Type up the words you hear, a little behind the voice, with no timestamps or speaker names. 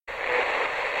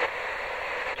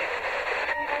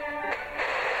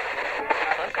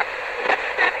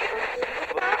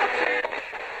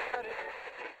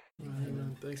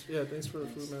Yeah, thanks for the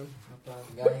food, man. No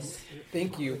problem, guys.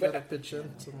 Thank you. But I pitch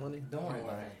in some money. Don't worry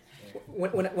about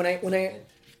it. When I,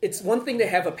 it's one thing to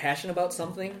have a passion about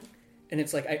something, and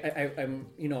it's like I'm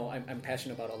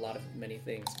passionate about many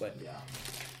things, but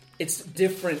it's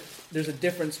different. There's a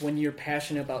difference when you're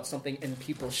passionate about something and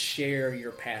people share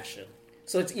your passion.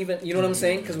 So it's even, you know what I'm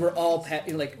saying? Because we're all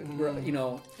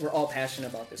we're all passionate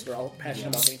about this. We're all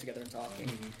passionate about getting together and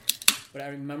talking. But I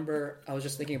remember I was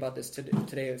just thinking about this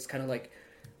today. It's kind of like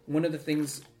one of the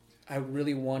things I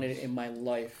really wanted in my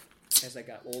life as I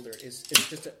got older is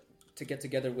just to get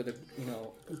together with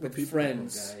with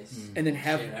friends and then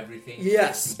have share everything.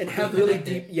 Yes, and have really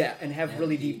deep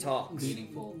really deep talks.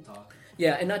 Meaningful talk.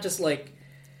 Yeah, and not just like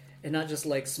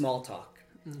small talk.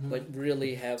 But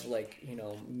really have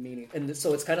meaning, and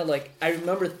so it's kind of like I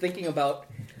remember thinking about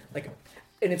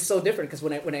and it's so different because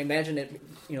when I imagine it,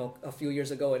 a few years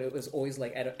ago, it was always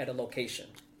like at a location,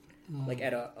 like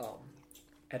at a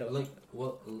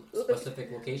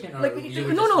specific location, or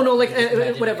no,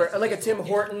 whatever, like a Tim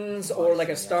Hortons or like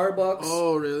a Starbucks.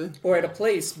 Oh, really? Or at a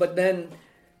place, but then.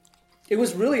 It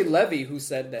was really Levy who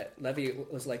said that. Levy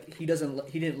was like he doesn't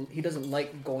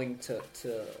like going to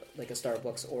like a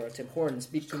Starbucks or a Tim Hortons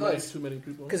because too many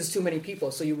people. Because it's too many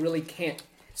people, so you really can't.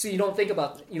 So you don't think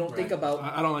about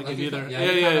I don't like it either.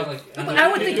 I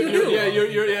would think you do. Yeah,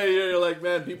 you're like,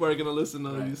 man, people are gonna listen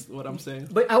to what I'm saying.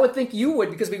 But I would think you would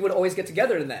because we would always get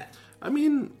together in that. I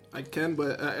mean, I can,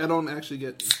 but I don't actually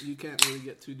get. You can't really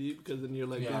get too deep because then you're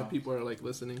like, people are like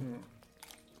listening.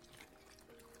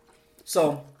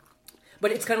 So.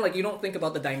 But it's kind of like you don't think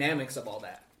about the dynamics of all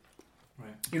that.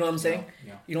 Right. You know what I'm saying?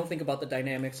 Yeah. You don't think about the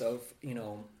dynamics of,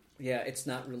 it's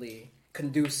not really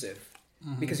conducive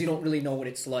because you don't really know what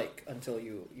it's like until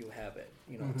you have it.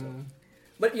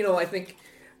 But, I think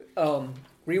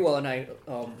Rewell and I,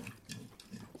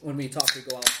 when we talk, we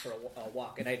go out for a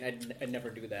walk, and I never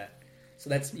do that.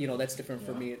 So that's, that's different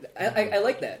for me. I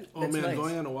like that. Oh, that's man, nice.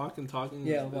 going on a walk and talking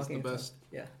is the best.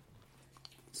 Yeah.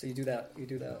 So you do that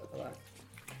a lot.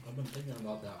 I've been thinking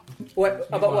about that. What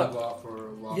about what? Go out for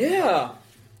a walk. Yeah.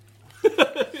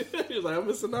 He's like, I'm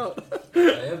missing out.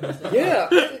 Yeah,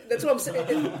 that's what I'm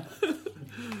saying.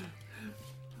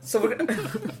 So we're gonna...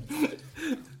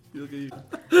 Look at you.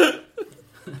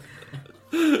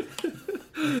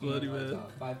 Bloody man.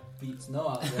 5 feet snow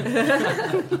out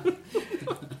there.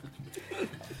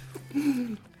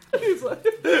 He's like,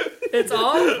 it's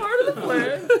all part of the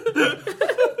plan.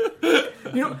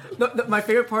 My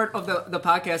favorite part of the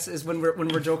podcast is when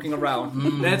we're joking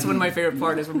around. That's when my favorite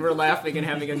part is when we're laughing and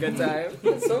having a good time.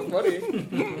 It's so funny.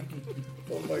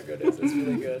 Oh my goodness, it's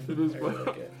really good. It is really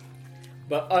like it.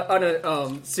 But on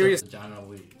a serious genre,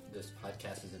 this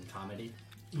podcast is in comedy.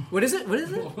 What is it? What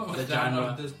is it? The genre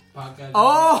of this podcast.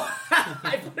 Oh,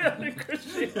 I put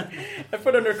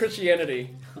it under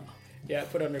Christianity. Yeah, I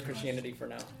put it under Christianity for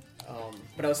now.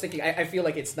 But I was thinking, I feel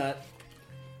like it's not.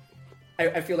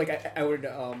 I feel like I would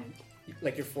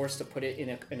like you're forced to put it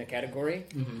in a category,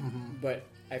 but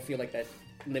I feel like that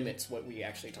limits what we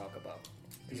actually talk about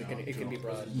because it can be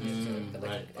broad.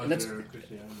 Right. And that's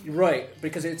right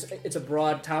because it's a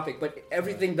broad topic, but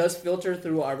everything does filter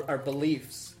through our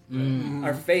beliefs,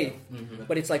 our faith.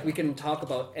 But it's like we can talk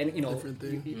about and different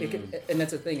thing. And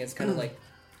that's the thing. It's kind of like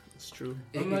it's true.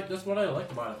 That's what I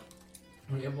like about it.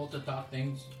 We're able to talk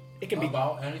things. It can be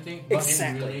about anything, but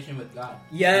in relation with God.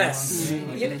 Yes,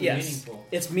 it's yes.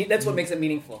 meaningful. That's what makes it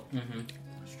meaningful.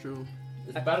 It's true.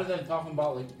 It's better than talking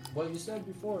about like what you said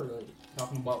before, like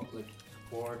talking about like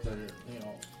sports or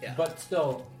But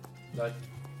still, like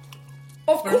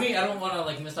for me, I don't want to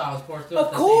like miss out on sports.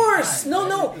 Of course,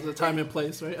 no. There's a time and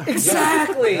place, right?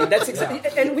 Exactly. That's exactly,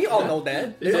 and we all know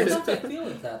that. Sometimes I feel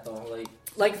like that though,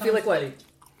 like feel like what?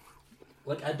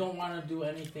 Like I don't want to do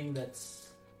anything that's.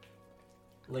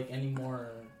 Like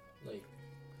anymore, like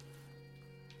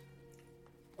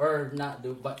or not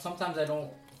do, but sometimes I don't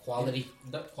quality.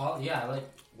 Yeah, I like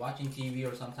watching TV,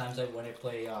 or sometimes when I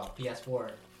play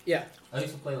PS4. Yeah, I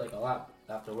used to play like a lot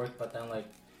after work, but then like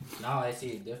now I see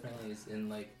it differently. It's in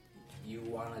like you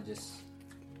wanna just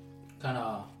kind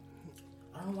of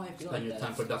I don't know why I feel like your that.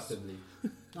 time productively.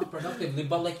 Not productively,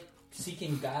 but like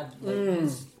seeking God, like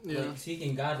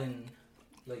seeking God in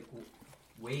like.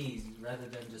 Ways rather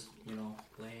than just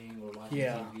playing or watching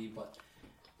TV, but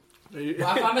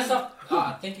I find myself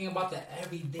thinking about that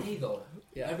every day though.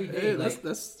 Yeah, every day. Hey,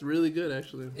 that's really good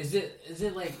actually. Is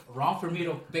it like wrong for me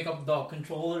to pick up the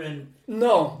controller and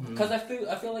no? Because I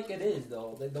feel like it is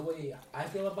though. The way I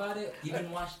feel about it,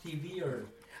 even watch TV or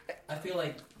I feel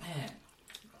like man,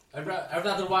 I'd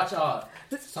rather watch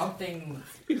something.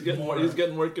 He's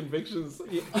getting more convictions.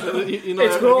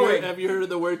 It's growing. Have you heard of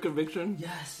the word conviction?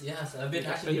 Yes. I've been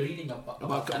actually reading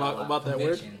about that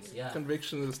word. Yeah.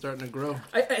 Conviction is starting to grow.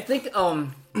 I think.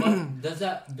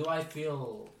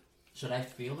 Should I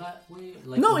feel that way?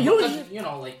 No,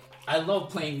 like I love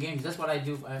playing games. That's what I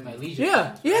do at my leisure.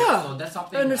 Yeah. So that's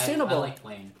something understandable. I like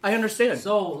playing. I understand.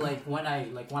 So like when I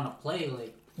want to play,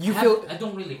 I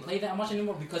don't really play that much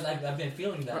anymore because I've been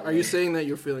feeling that. Are you saying that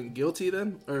you're feeling guilty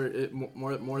then, or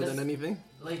more than anything?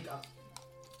 Like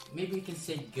maybe you can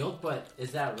say guilt, but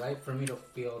is that right for me to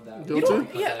feel that?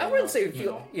 Guilty? I wouldn't say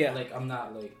feel. Yeah, like I'm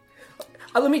not like.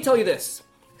 Let me tell you this.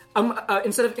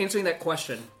 Instead of answering that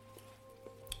question,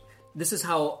 this is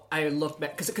how I look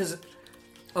back because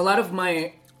a lot of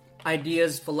my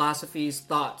ideas, philosophies,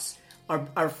 thoughts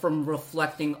are from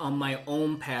reflecting on my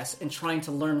own past and trying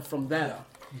to learn from them. Yeah.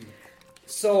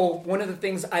 So one of the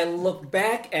things I look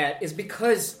back at is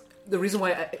because the reason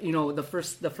why the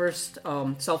first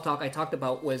self-talk I talked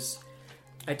about was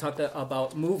I talked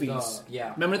about movies.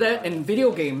 Remember that? And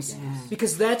video games. Yes.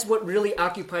 Because that's what really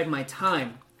occupied my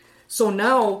time. So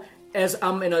now as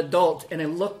I'm an adult and I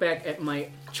look back at my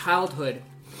childhood,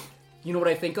 you know what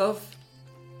I think of?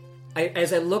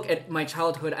 As I look at my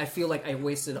childhood, I feel like I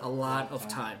wasted a lot of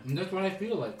time. And that's what I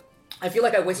feel like. I feel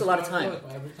like I waste a lot of time.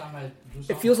 Every time I do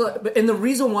something. It feels like, and the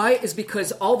reason why is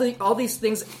because all these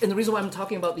things, and the reason why I'm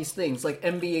talking about these things, like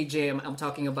NBA Jam, I'm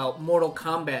talking about Mortal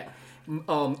Kombat,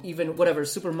 even whatever,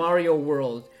 Super Mario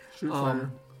World,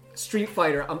 Street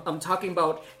Fighter. I'm talking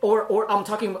about, or I'm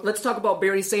talking. Let's talk about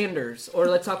Barry Sanders, or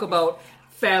let's talk about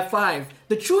Fab Five.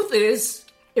 The truth is,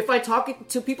 if I talk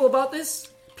to people about this,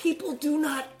 people do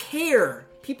not care.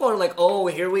 People are like, "Oh,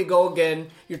 here we go again.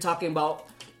 You're talking about."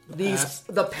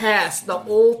 The past, the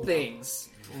old things.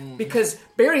 Because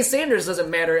Barry Sanders doesn't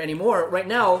matter anymore. Right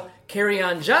now,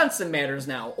 Kerryon Johnson matters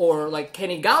now. Or like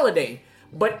Kenny Galladay.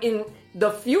 But in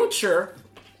the future,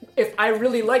 if I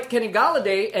really liked Kenny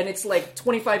Galladay and it's like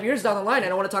 25 years down the line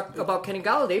and I want to talk about Kenny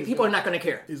Galladay, people are not going to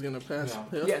care. He's going to pass.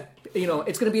 Yeah.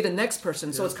 It's going to be the next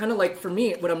person. So it's kind of like, for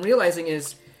me, what I'm realizing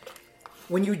is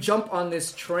when you jump on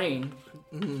this train,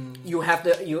 you have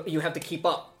to keep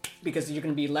up. Because you're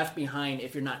going to be left behind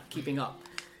if you're not keeping up.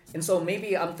 And so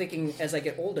maybe I'm thinking as I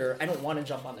get older, I don't want to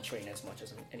jump on the train as much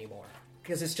anymore.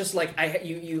 Because it's just like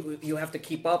you have to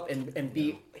keep up and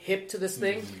be hip to this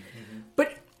thing.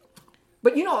 But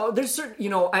there's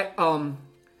certain,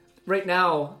 right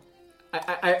now,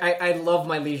 I love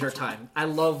my leisure time. I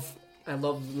love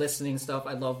listening stuff.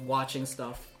 I love watching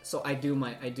stuff. So I do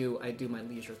my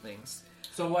leisure things.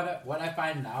 So what I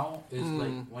find now is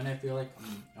like when I feel like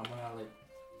I'm gonna like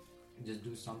just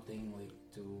do something like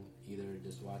to either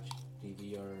just watch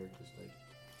TV or just like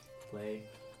play.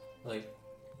 Like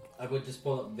I would just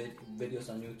pull up videos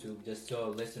on YouTube just to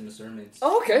listen to sermons.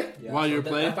 Oh, okay. Yeah, while you're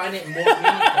playing, I find it more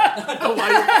meaningful.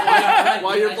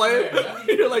 while you're playing,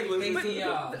 you're like listening.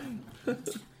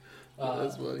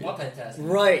 Multitasking.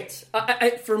 Right.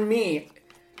 For me,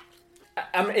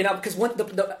 because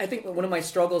I think one of my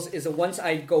struggles is that once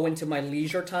I go into my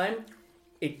leisure time,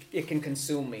 it can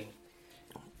consume me.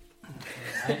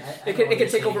 It can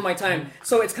take over my time.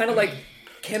 So it's kind of like,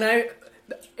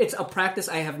 it's a practice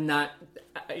I have not.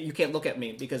 You can't look at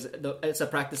me because it's a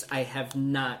practice I have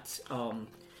not.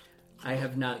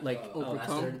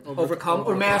 Overcome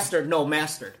or mastered. No,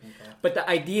 mastered. Okay. But the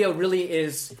idea really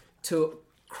is to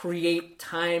create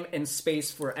time and space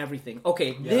for everything.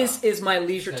 Okay, this is my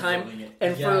leisure time,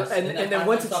 and then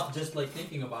once it's just like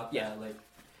thinking about that, like.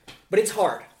 But it's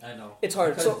hard. I know it's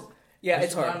hard. Because so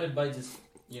it's hard. Surrounded by just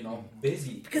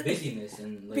busyness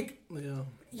and like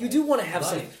you do want to have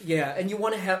some and you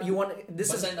want this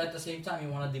but is then at the same time you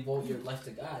want to devote your life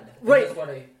to God, right? That's what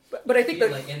but I think that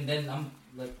like, and then I'm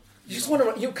like you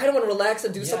kind of want to relax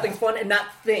and do something fun and not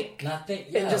think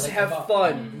and just have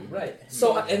fun, right?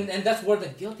 So and that's where the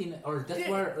guiltiness or that's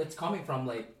where it's coming from.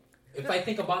 Like if I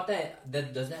think about that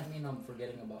does that mean I'm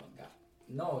forgetting about God?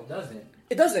 No, it doesn't.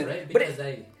 It doesn't, right? Because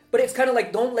but it's kind of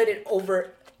like don't let it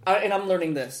over. And I'm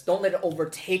learning this. Don't let it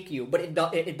overtake you, but it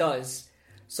does.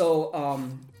 So,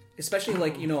 especially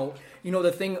like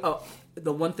the thing.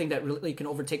 The one thing that really can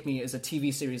overtake me is a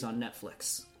TV series on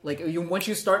Netflix. Like once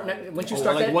you start like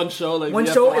one show,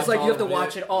 it's like you have to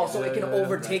watch it all, so it can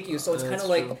overtake you. So it's kind of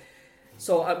like.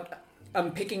 So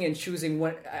I'm picking and choosing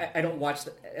what I don't watch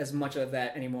as much of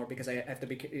that anymore because I have to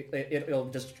be. It'll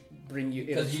just bring you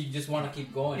because you just want to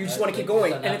keep going. You just want to keep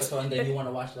going, and then you want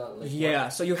to watch that.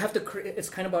 Like, so you have to. It's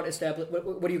kind of about establish.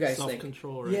 What do you guys think?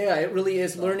 Self-control. Right? Yeah, it really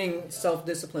is learning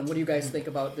self-discipline. What do you guys think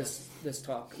about this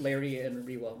talk, Larry and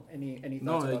Rewell? Any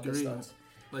thoughts about this?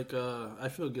 Like I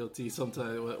feel guilty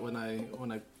sometimes when I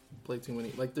play too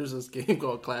many. Like there's this game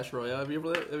called Clash Royale. Have you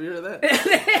ever heard of that?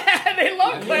 They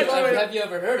love Clash Royale. Have you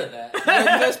ever heard of that? You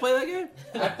guys play that game?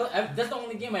 That's the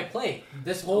only game I play.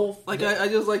 This whole I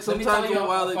just like sometimes go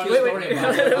wild. Go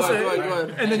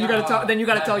ahead. And then you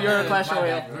gotta tell your Clash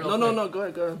Royale. No. Go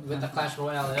ahead. With the Clash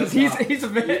Royale, Because he's a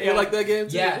man. You like that game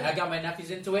too? Yeah, I got my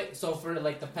nephews into it. So for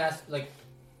like the past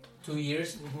 2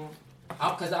 years,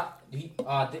 because I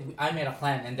made a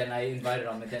plan and then I invited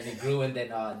them and then it grew and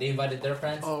then they invited their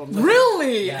friends. Oh,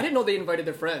 really? Yeah. I didn't know they invited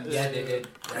their friends. Yeah, they did.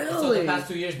 Really? So the past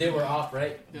 2 years they were off,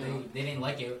 right? Yeah. They didn't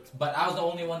like it, but I was the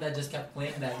only one that just kept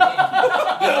playing that game.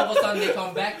 And all of a sudden they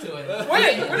come back to it.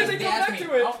 Wait, when did they come back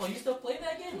to it? Oh, you still play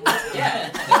that game? Yeah.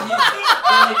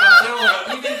 They were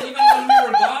like, even when we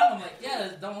were gone, I'm like, yeah,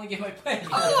 that's the only game I play.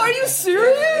 Oh, are you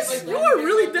serious? You are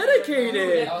really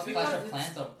dedicated. That was Clash of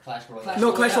Clans or Clash Royale?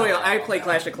 No, Clash Royale. I play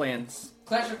Clash of Clans.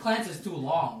 Clash of Clans is too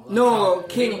long. No,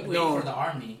 waiting for the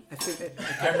army. I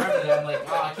remember that. I'm like,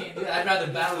 I can't do that. I'd rather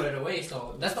battle right away.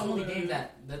 So that's the only game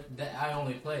that I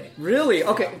only play. Really?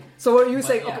 Okay. So what were you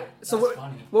saying? Yeah, okay. So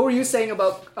funny. what were you saying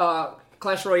about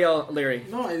Clash Royale, Larry?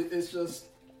 No, it's just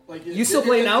like you still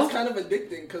play now. It's kind of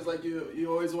addicting because like you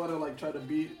always want to like try to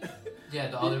beat. Yeah,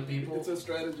 the other people. It's a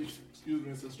strategy. Excuse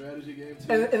me, it's a strategy game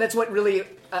too. And that's what really.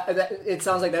 It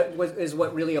sounds like is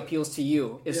what really appeals to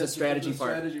you is the strategy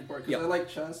part. Strategy part because I like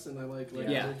chess and I like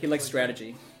he likes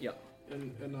strategy. Yeah.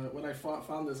 And when I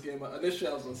found this game, initially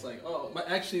I was just like, oh,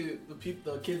 actually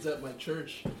the kids at my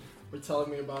church were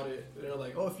telling me about it. They're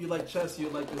like, oh, if you like chess, you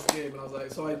like this game. And I was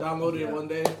like, so I downloaded it one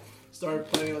day, started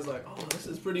playing. I was like, oh, this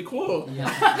is pretty cool. Yeah.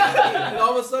 And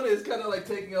all of a sudden, it's kind of like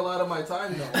taking a lot of my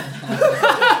time though.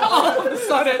 All of a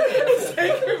sudden, it's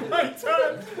taking my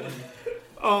time.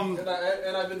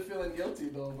 And I've been feeling guilty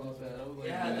though about that. I was like,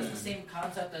 that's the same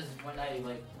concept as when I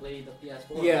like played the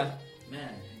PS4. Yeah,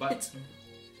 man, but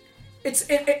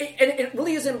it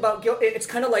really isn't about guilt. It's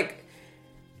kind of like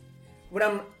what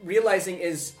I'm realizing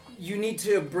is you need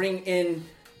to bring in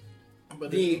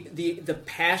the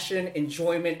passion,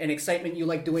 enjoyment, and excitement you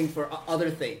like doing for other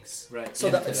things. Right. So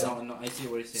I see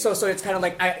what you're saying. So it's kind of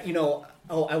like I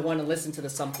want to listen to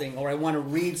something or I want to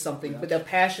read something, but the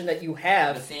passion that you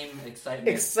have, the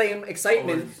same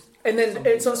excitement. And then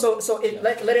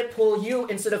let it pull you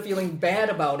instead of feeling bad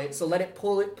about it. So let it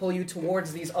pull you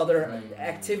towards these other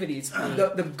activities.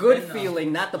 The good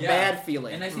feeling, not the bad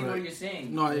feeling. And I see what you're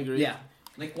saying. No, I agree. Yeah.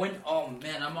 Like when I'm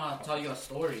gonna tell you a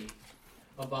story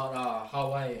about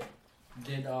how I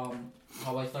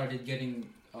started getting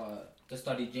to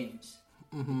study James.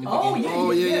 Mm-hmm.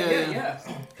 Yeah.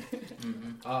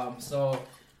 Mm-hmm. So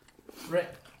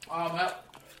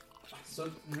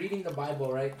reading the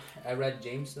Bible, right? I read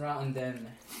James around, and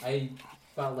then I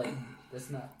felt like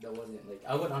that wasn't like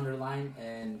I would underline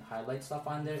and highlight stuff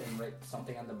on there and write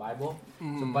something on the Bible.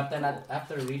 Mm. So, but then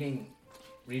after reading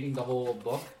the whole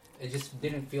book, it just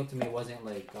didn't feel to me it wasn't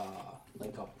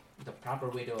the proper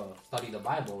way to study the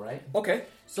Bible, right? Okay.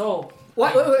 So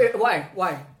why?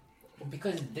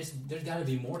 Because there's got to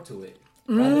be more to it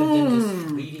rather than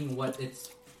just reading what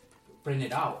it's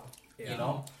printed out. You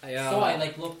know, so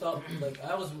I looked up.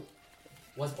 I was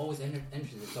always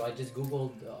interested, so I just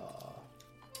googled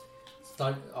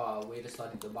way to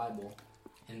study the Bible,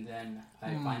 and then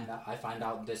I find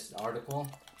out this article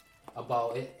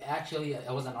about it. Actually,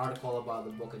 it was an article about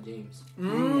the Book of James,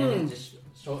 and it just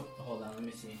showed. Hold on, let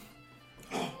me see.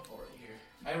 Over here,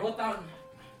 I wrote down.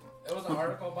 It was an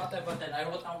article about that, but then I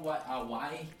wrote down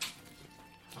why.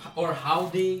 Or how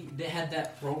they had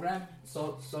that program.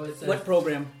 So it says what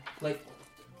program? Like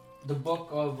the book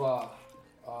of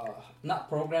not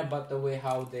program, but the way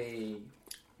how they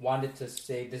wanted to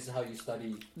say this is how you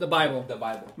study the Bible.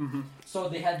 Mm-hmm. So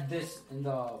they had this in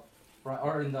the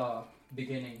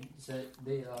beginning. So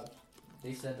they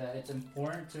said that it's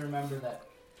important to remember that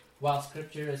while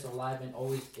Scripture is alive and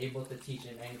always able to teach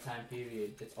in any time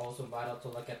period, it's also vital to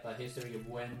look at the history of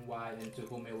when, why, and to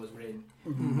whom it was written.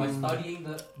 Mm-hmm. By studying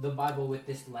the Bible with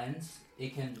this lens,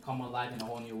 it can come alive in a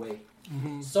whole new way.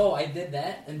 Mm-hmm. So I did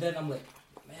that, and then I'm like,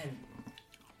 man,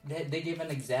 they gave an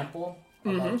example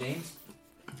about James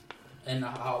and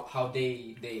how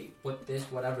they put this,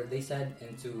 whatever they said,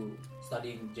 into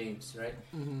studying James, right?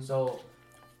 Mm-hmm. So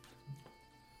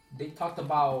they talked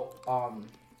about...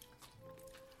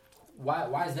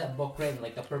 Why is that book written?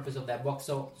 Like the purpose of that book.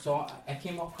 So I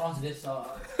came across this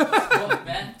book,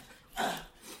 man.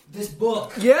 This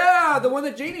book. Yeah, the one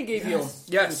that Janie gave you.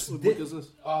 Yes. What book is this?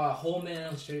 Holman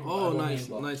Illustrated. Oh, nice.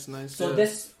 So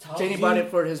this Janie bought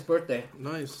it for his birthday.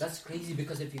 Nice. That's crazy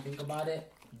because if you think about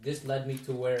it, this led me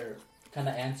to where kind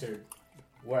of answered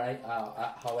where how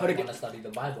I want to study the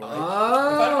Bible. Right?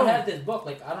 Oh. If I don't have this book,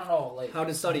 like I don't know, like how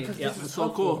to study. Yeah, that's so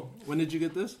cool. When did you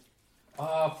get this?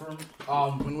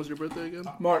 When was your birthday again?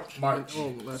 March.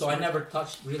 So I never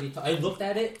touched I looked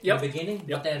at it in the beginning,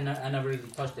 but then I never really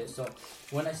touched it. So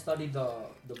when I studied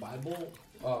the Bible,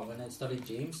 when I studied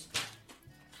James,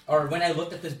 or when I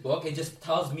looked at this book, it just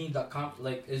tells me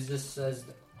it just says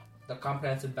the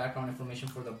comprehensive background information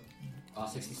for the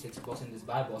 66 books in this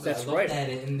Bible. So That's I looked at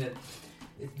it and it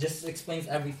just explains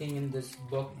everything in this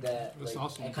book that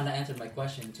awesome. it kind of answered my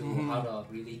question to how to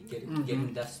really get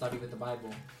in depth study with the Bible.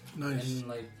 Nice.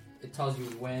 And it tells you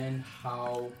when,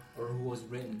 how, or who was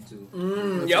written to.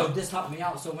 So this helped me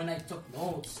out. So when I took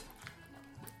notes,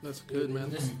 that's good,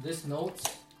 man. This notes,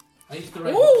 I used to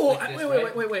write. Ooh, notes like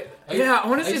this, wait. Yeah, I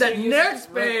want to see that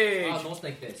next page. Notes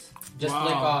like this, just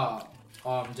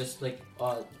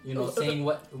saying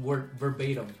what word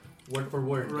verbatim. Word for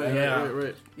word. Right.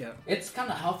 Yeah. It's kind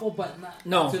of helpful, but not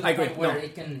no, to the I agree. point where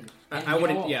it can. I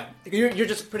wouldn't. Yeah, you're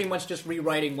just pretty much just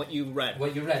rewriting what you read.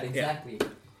 What you read, exactly. Yeah.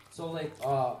 So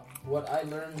what I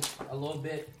learned a little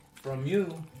bit from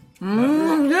you.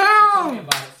 Yeah.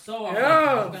 So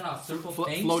I'm gonna circle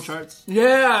things. Flow charts.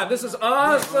 Yeah, this is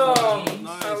awesome.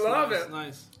 Nice, I love it.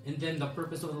 Nice. And then the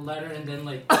purpose of the letter, and then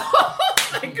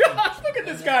Oh my gosh, look at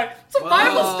this guy. It's a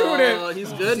Bible student.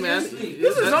 He's good, man.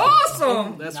 This is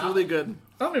awesome. That's really good.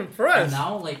 I'm impressed. And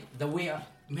now, the way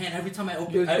every time I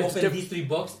open these 3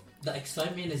 books, the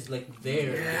excitement is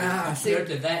there. Yeah, compared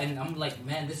to that, and I'm like,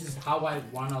 man, this is how I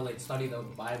wanna study the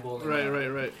Bible. And,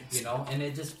 right. You know, and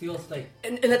it just feels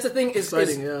and that's the thing is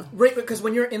exciting, yeah. Right, because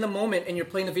when you're in the moment and you're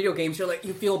playing the video games, you're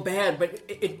you feel bad, but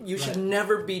you should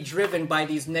never be driven by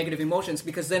these negative emotions,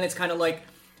 because then it's kind of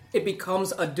it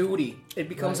becomes a duty. It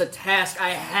becomes a task.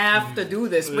 I have to do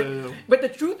this, but the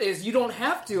truth is, you don't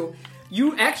have to.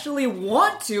 You actually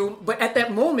want to, but at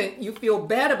that moment, you feel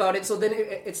bad about it. So then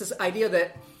it's this idea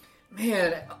that,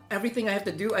 man, everything I have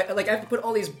to do, I have to put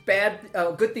all these bad,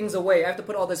 good things away. I have to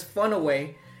put all this fun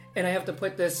away, and I have to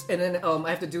put this, and then I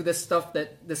have to do this stuff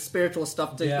the spiritual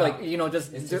stuff to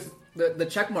the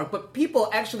check mark. But people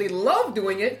actually love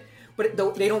doing it, but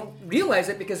they don't realize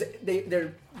it because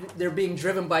they're being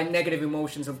driven by negative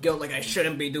emotions of guilt. I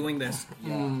shouldn't be doing this.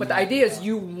 But the idea is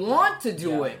you want to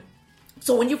do it.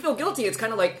 So when you feel guilty, it's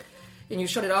kind of and you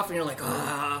shut it off, and you're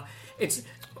it's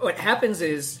what happens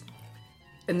is.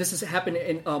 And this has happened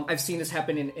I've seen this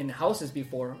happen in houses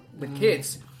before with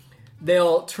kids.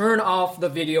 They'll turn off the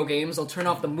video games, they'll turn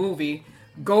off the movie,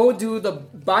 go do the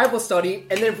Bible study,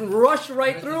 and then rush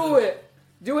right through it.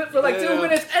 Do it for 2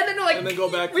 minutes, and then they're and then go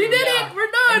back. We did it,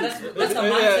 we're done. And that's the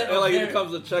mindset of it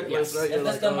becomes a checklist, right? And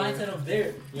that's the mindset of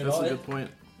there. That's a good point.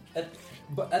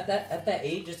 But at that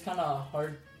age, it's kind of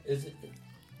hard.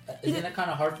 Isn't it kind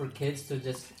of hard for kids to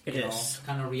just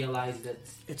kind of realize that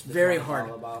it's very hard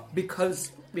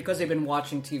because they've been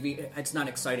watching TV? It's not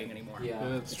exciting anymore.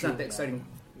 It's not that exciting.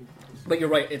 But you're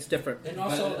right, it's different. And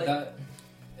also,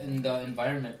 and the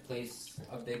environment plays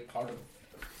a big part of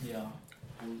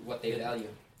what they value.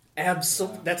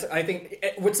 Absolutely. That's, I think,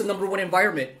 what's the number one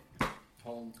environment?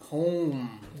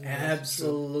 Home.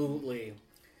 Absolutely.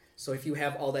 So if you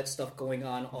have all that stuff going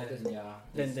on,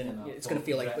 then it's gonna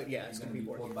feel it's gonna be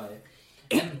bored by it.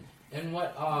 And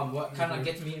what kind of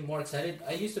gets me more excited?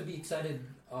 I used to be excited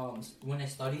when I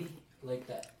study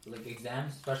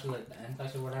exams, especially the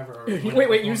NCLEX or whatever. Or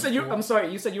wait! You said I'm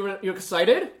sorry. You said you're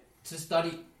excited to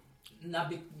study,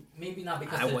 maybe not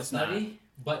because I study,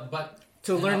 but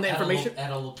to learn the information at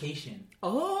a location.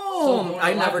 Oh,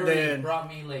 I never did. Brought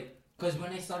me because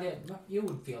when I studied, you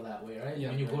would feel that way, right?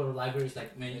 When you go to the library, it's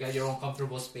man, you got your own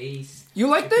comfortable space. You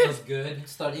liked it? Feels good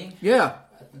studying. Yeah.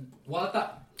 Well, I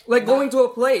thought going to a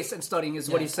place and studying is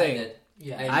what he's saying.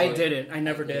 I didn't. I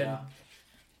never did. Yeah.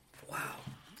 Wow.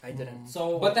 I didn't.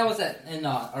 So, but that was in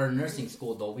our nursing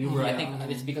school, though. We were. I think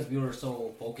it's because we were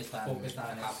so focused on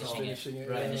accomplishing it,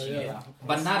 finishing it.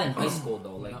 But not in high school,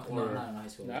 though. Not in high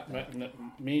school.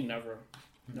 Me, never.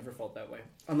 Never felt that way.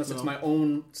 Unless it's my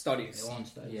own studies. Your own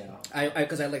studies. Yeah.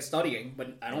 Because I like studying,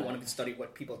 but I don't want to study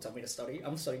what people tell me to study.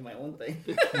 I'm studying my own thing.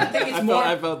 I think it's more.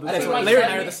 I felt the same. Larry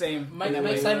and I are the same. My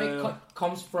excitement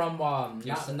comes from not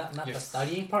the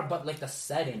studying part, but the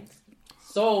setting.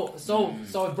 So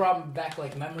it brought me back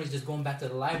memories, just going back to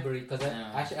the library, because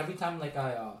actually every time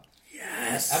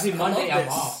every Monday I'm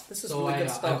off. This is really good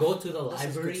stuff. I go to the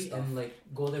library and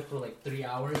go there for 3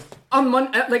 hours. On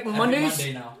Mondays?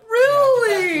 Monday now.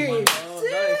 Really? Nice.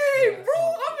 Dang, bro,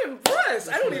 I'm impressed. Yes,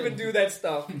 I don't even do that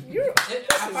stuff.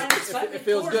 I find it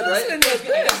feels good, right? I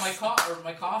get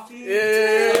my coffee.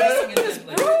 Yeah.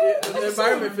 The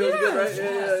environment feels good, right?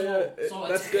 Yeah. So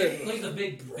that's good. It plays a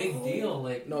big deal.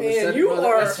 Like, no, man, you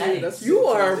are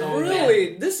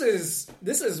really. This is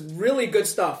really good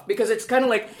stuff because it's kind of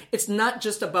like it's not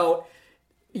just about.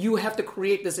 You have to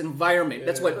create this environment.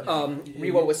 That's what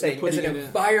Rewa was saying. It's an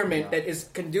environment that is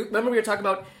conducive. Remember we were talking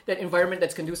about that environment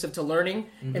that's conducive to learning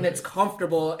and that's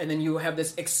comfortable, and then you have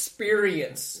this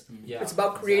experience. Yeah. It's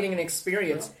about creating an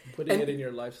experience. Yeah. Putting it in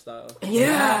your lifestyle.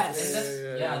 Yes.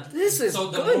 This is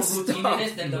so good the more routine it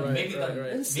is, then maybe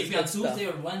on Tuesday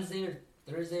or Wednesday or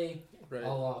Thursday,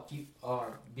 I'll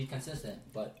be consistent.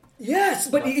 But yes,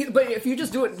 but if you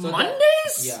just do it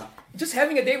Mondays, just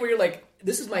having a day where you're like,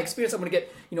 this is my experience. I'm gonna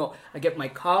get, I get my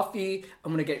coffee.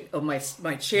 I'm gonna get my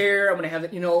chair. I'm gonna have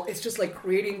it. It's just like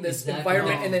creating this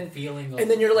environment, and then and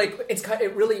then you're like,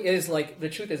 it really is like the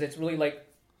truth is it's really like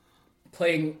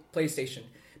playing PlayStation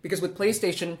because with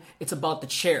PlayStation it's about the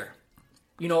chair.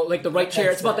 Like the right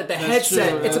chair. It's about the headset.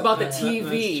 True, it's about the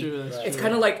TV. That's true. It's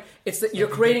kind of like you're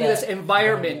creating this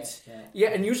environment. Yeah,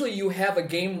 and usually you have a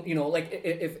game. Like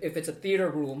if it's a theater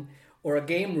room or a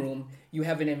game room, you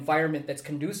have an environment that's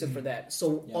conducive for that.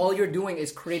 So all you're doing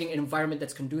is creating an environment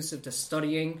that's conducive to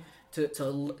studying, to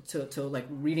like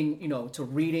reading, to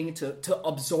reading, to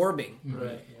absorbing.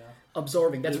 Right. Yeah.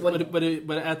 Absorbing. That's what.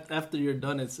 But after you're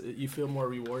done, you feel more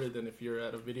rewarded than if you're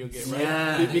at a video game, right?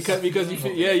 Yeah. Because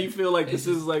you feel like this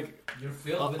is like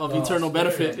of eternal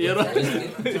benefit, eternal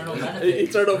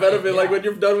benefit. Like when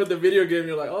you're done with the video game,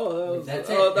 you're like, oh, that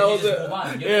was it. Move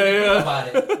on. You don't think about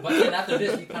it. But then after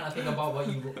this, you kind of think about what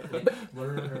you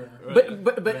learned. But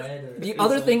the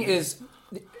other thing is,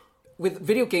 with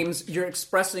video games, you're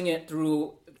expressing it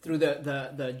through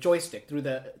the joystick, through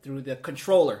the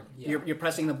controller. Yeah. You're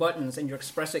pressing the buttons and you're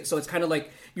expressing. So it's kind of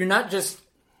like you're not just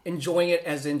enjoying it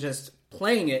as in just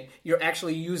playing it. You're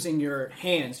actually using your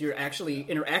hands. You're actually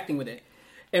interacting with it.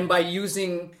 And by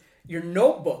using your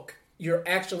notebook, you're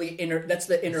actually that's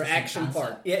the interaction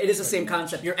part. Yeah, it is the same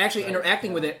concept. You're actually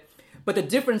interacting with it. But the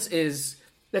difference is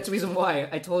that's the reason why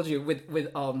I told you with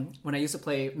when I used to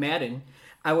play Madden,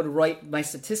 I would write my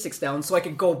statistics down so I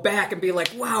could go back and be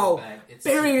like, wow,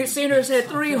 Barry Sanders had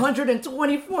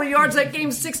 324 yards that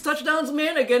game, 6 touchdowns,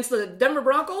 man, against the Denver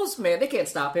Broncos. Man, they can't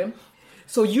stop him.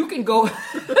 So you can go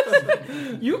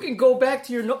back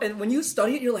to your note, and when you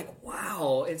study it, you're like,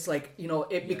 wow. It's like,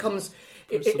 it becomes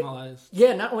personalized.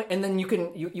 Not only, and then you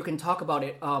can talk about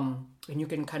it, and you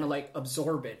can kind of like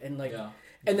absorb it, and like,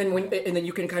 and then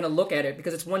you can kind of look at it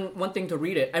because it's one thing to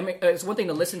read it. I mean, it's one thing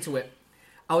to listen to it.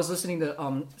 I was listening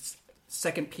to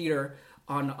 2 Peter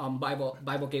on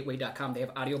BibleGateway.com. They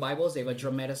have audio Bibles. They have a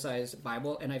dramatized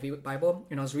Bible, NIV Bible,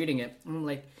 and I was reading it. And I'm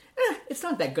like, it's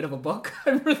not that good of a book.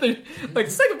 I'm really like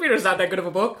 2 Peter's not that good of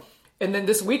a book. And then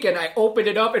this weekend I opened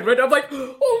it up and read it. I'm like,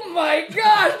 oh my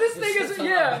gosh, this thing is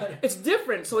it's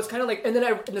different. So it's kind of like, and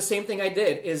then the same thing I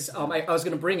did is I was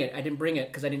going to bring it. I didn't bring it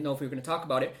because I didn't know if we were going to talk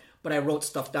about it. But I wrote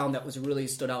stuff down that was really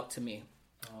stood out to me.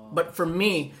 But for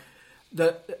me,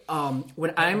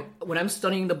 when I'm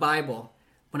studying the Bible,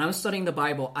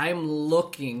 I'm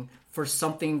looking for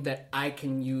something that I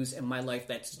can use in my life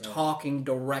that's talking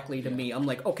directly to me. I'm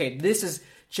like, okay, this is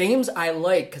James I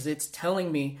like because it's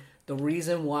telling me the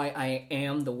reason why I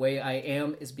am the way I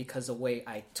am is because of the way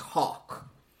I talk.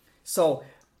 So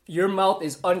your mouth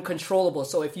is uncontrollable.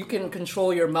 So if you can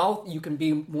control your mouth, you can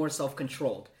be more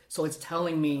self-controlled. So it's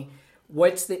telling me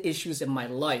what's the issues in my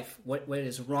life, what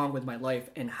is wrong with my life,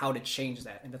 and how to change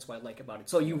that. And that's what I like about it.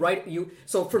 So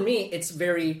so for me,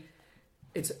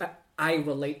 I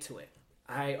relate to it.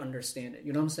 I understand it.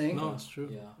 You know what I'm saying? No, it's true.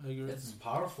 Yeah, I agree. It's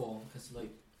powerful. It's like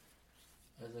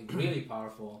really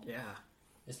powerful. Yeah.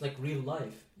 It's like real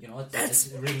life.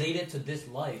 It's related to this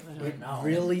life right now.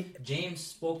 Really? James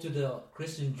spoke to the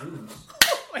Christian Jews.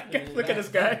 Oh my God, look at this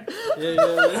guy. And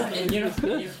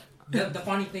the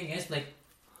funny thing is, like,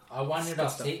 I wanted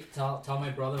to tell my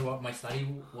brother what my study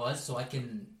was, so I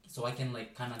can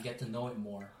like kind of get to know it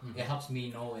more. Mm-hmm. It helps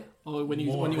me know it. Oh, when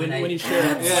you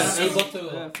share it, I'm able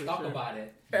to talk about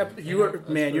it. You're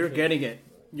getting it.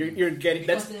 You're getting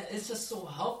because it's just so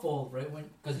helpful, right?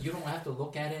 Because you don't have to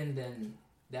look at it, and then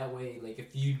that way, like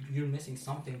if you're missing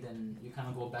something, then you kind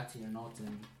of go back to your notes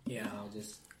and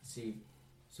just see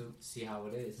how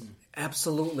it is.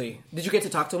 Absolutely. Did you get to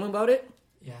talk to him about it?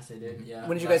 Yes, I did. Yeah.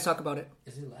 When did you guys talk about it?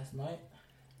 Is it last night?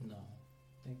 No,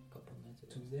 I think a couple nights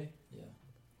ago. Tuesday. Yeah.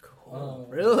 Cool.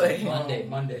 Really?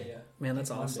 Monday. Yeah. Man, that's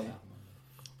awesome.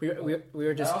 Monday. We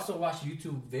were just. I also watched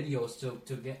YouTube videos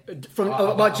to get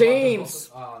about James.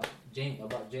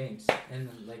 James, and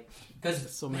like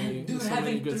because so many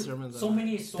good sermons. So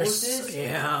many sources.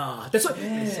 That's what.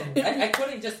 I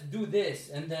couldn't just do this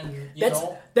and then I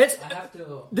have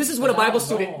to. This is what a Bible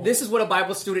student. This is what a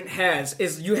Bible student has.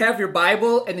 Is you have your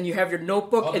Bible and then you have your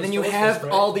notebook and then you have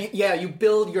all the you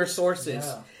build your sources,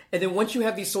 and then once you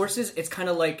have these sources, it's kind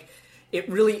of like it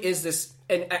really is this.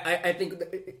 And I think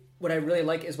what I really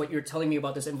like is what you're telling me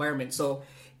about this environment. So.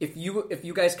 If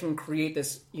you guys can create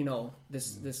this,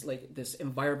 this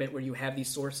environment where you have these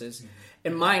sources,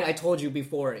 and mine, I told you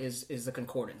before, is the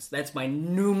concordance. That's my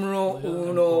numero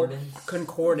uno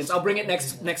concordance. I'll bring it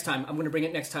next time. I'm going to bring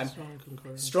it next time.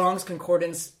 Strong's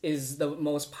Concordance is the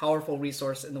most powerful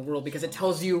resource in the world because it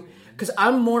tells you. Because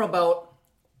I'm more about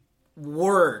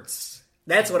words.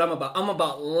 That's what I'm about. I'm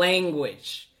about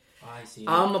language. I see.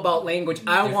 I'm about language.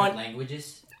 I want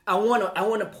languages. I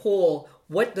want to pull.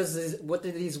 What do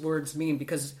these words mean?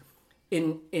 Because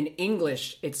in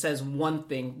English it says one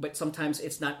thing, but sometimes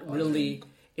it's not really.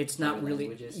 It's not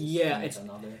really.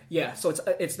 So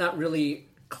it's not really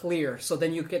clear. So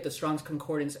then you get the Strong's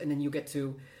Concordance, and then you get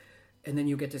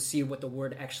to see what the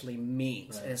word actually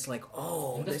means. Right. And it's like,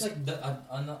 and that's like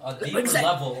a deeper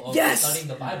level of studying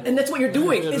the Bible. And that's what you're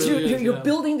doing. You're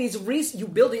building these you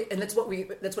build it, and that's what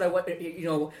I want.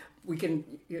 We can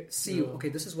see. Okay,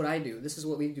 this is what I do. This is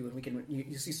what we do, and we can.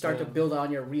 You start to build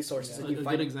on your resources. And a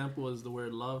good example is the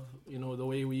word love. The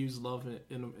way we use love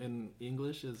in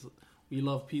English is. We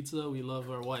love pizza. We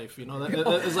love our wife.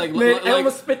 That is like. Man, I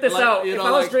almost spit this out. If I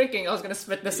was drinking, I was gonna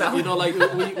spit this out.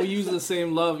 We use the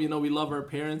same love. We love our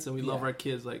parents and we love our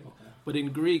kids. But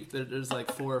in Greek, there's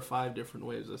like 4 or 5 different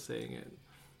ways of saying it.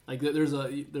 Like there's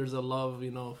a love,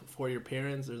 for your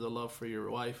parents. There's a love for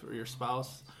your wife or your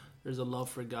spouse. There's a love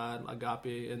for God,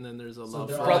 agape, and then there's a love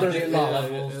for brotherly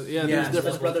love. There's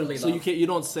different brotherly love. So you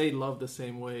don't say love the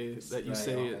same way that you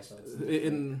say it.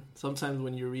 In sometimes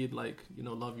when you read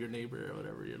love your neighbor or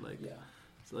whatever, you're like,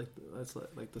 it's like that's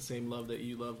like the same love that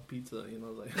you love pizza.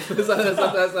 That's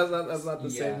not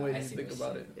the same way you think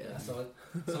about it. Yeah. So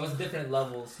it's different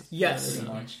levels. Yes,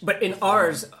 but in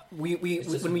ours, we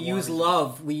when we use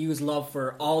love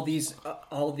for all these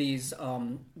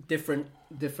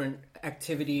different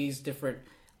activities, different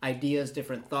ideas,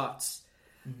 different thoughts.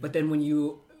 Mm-hmm. But then when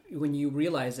you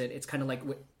realize it, it's kind of like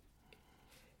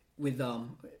with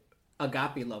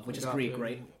agape love, which is Greek,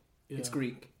 right? Yeah. It's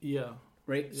Greek. Yeah.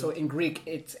 Right? Yeah. So in Greek,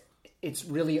 it's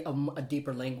really a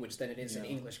deeper language than it is in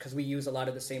English because we use a lot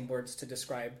of the same words to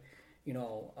describe,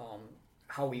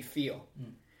 how we feel.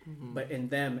 Mm-hmm. But in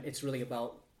them, it's really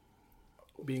about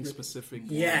being specific.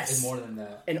 Yes. And more than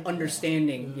that. And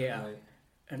understanding, Right.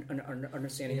 And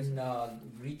understanding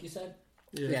in Greek, you said?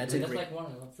 Yeah, it's in Greek. Greek. That's like one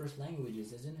of the first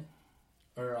languages, isn't it?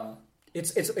 Or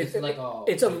it's like really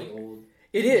old.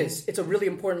 It is. It's a really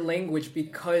important language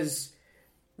because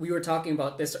we were talking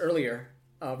about this earlier.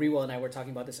 Rewell and I were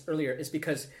talking about this earlier. Is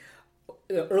because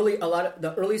the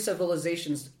early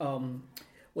civilizations,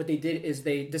 what they did is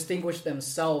they distinguished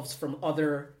themselves from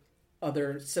other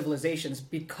civilizations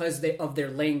because of their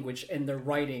language and their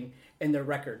writing and their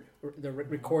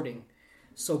recording.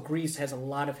 So Greece has a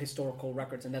lot of historical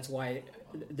records, and that's why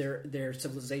their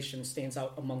civilization stands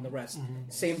out among the rest. Mm-hmm.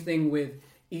 Same thing with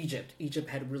Egypt. Egypt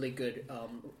had really good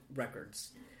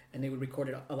records, and they would record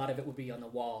it. A lot of it would be on the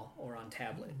wall or on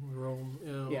tablet. Rome,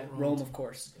 Rome, of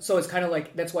course. So it's kind of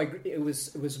like that's why it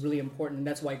was really important. And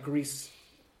that's why Greece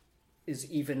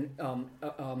is even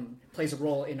plays a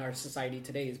role in our society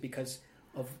today, is because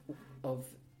of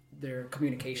their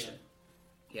communication.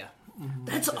 Yeah,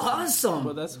 that's awesome.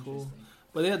 Well, that's cool.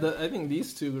 But I think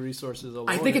these 2 resources alone.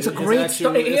 I think it's a great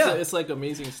start. It's like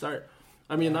amazing start.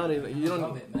 I mean, you don't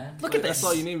look at this. That's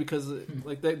all you need because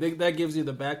that gives you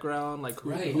the background, like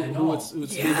who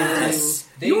it's yes.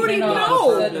 They you already know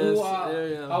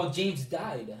how James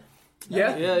died.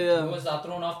 Yeah. He was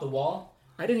thrown off the wall.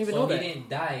 I didn't even know that. He didn't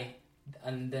die.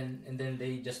 And then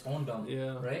they just stoned him.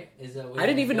 Yeah. Right? I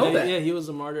didn't even know that. Yeah, he was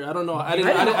a martyr. I don't know. I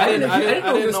didn't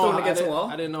know he was thrown against the wall.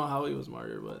 I didn't know how he was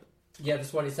martyred, but yeah,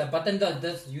 that's what he said. But then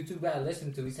this YouTube guy I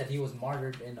listened to, he said he was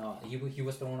martyred and he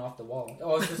was thrown off the wall.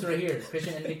 Oh, it's just right here.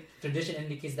 Christian tradition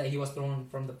indicates that he was thrown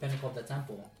from the pinnacle of the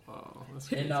temple. Oh, that's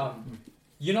crazy. And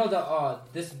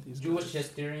this Jewish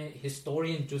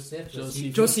historian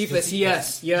Josephus,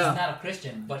 yes, he's not a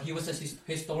Christian, but he was a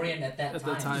historian at that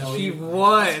time. He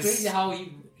was. It's crazy how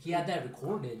he had that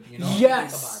recorded, you know?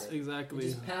 Yes! Think about it. Exactly. It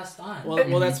just passed on.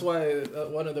 Well, that's why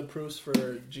one of the proofs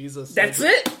for Jesus. That's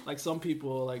it. Like some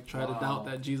people try to doubt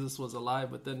that Jesus was alive,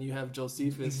 but then you have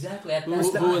Josephus,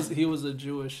 exactly. he was a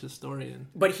Jewish historian,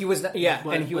 but he was not, he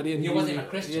wasn't a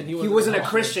Christian. He wasn't a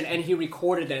Christian, and he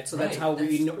recorded that, so that's how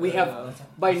we have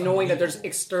by knowing that there's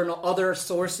external other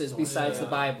sources besides the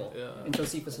Bible, and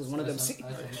Josephus was one of them. See,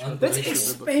 that's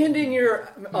expanding your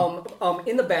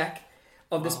in the back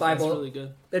of this Bible. That's really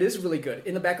good. That is really good.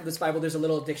 In the back of this Bible, there's a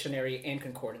little dictionary and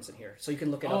concordance in here, so you can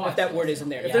look it up if that word is in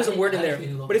there. If there's a word in there,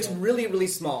 but it's really, really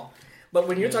small. But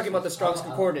when you're talking about the Strong's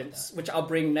Concordance, which I'll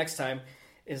bring next time,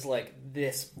 is like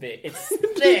this big. It's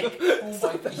thick. Oh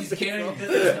my God, he's carrying this.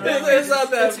 It's not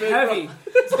that it's big. heavy.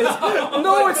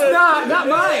 No, it's not. Not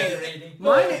mine.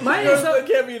 Mine is it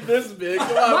can't be this big.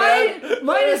 Come on, man.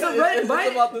 Mine is a red. It's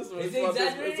about this one.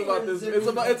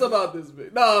 It's about this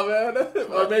big. No, man.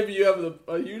 Or maybe you have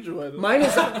a huge one. Mine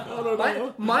is.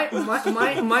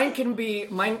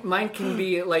 Mine can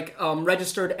be like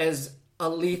registered as a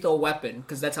lethal weapon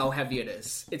because that's how heavy it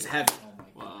is. It's heavy.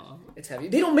 Wow. It's heavy.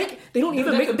 They don't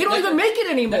even make it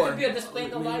anymore. That could be a display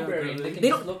in the library. They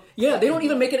don't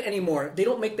even make it anymore. They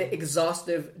don't make the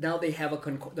exhaustive. Now they have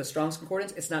the Strong's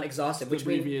Concordance. It's not exhaustive, which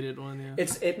means abbreviated one. Yeah.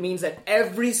 it means that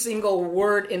every single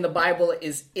word in the Bible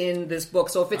is in this book.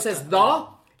 So if it says the,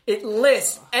 it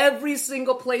lists every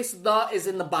single place the is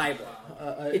in the Bible.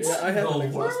 I have an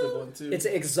exhaustive one too.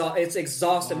 It's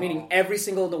exhaustive, meaning every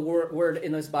single word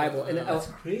in this Bible. And that's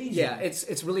crazy. Yeah,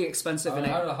 it's really expensive.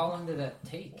 How long did that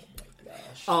take?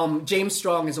 James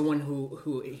Strong is the one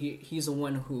he's the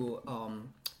one who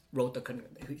wrote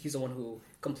he's the one who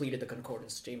completed the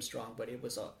concordance, James Strong. But it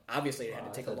was obviously it had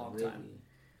to take a long time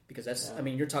because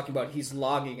you're talking about he's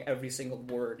logging every single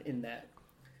word in that.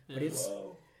 But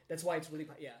that's why it's really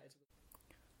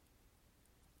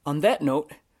On that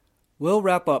note, we'll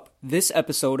wrap up this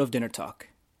episode of Dinner Talk.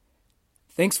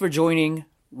 Thanks for joining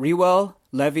Rewell,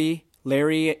 Levy,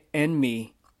 Larry, and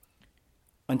me.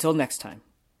 Until next time.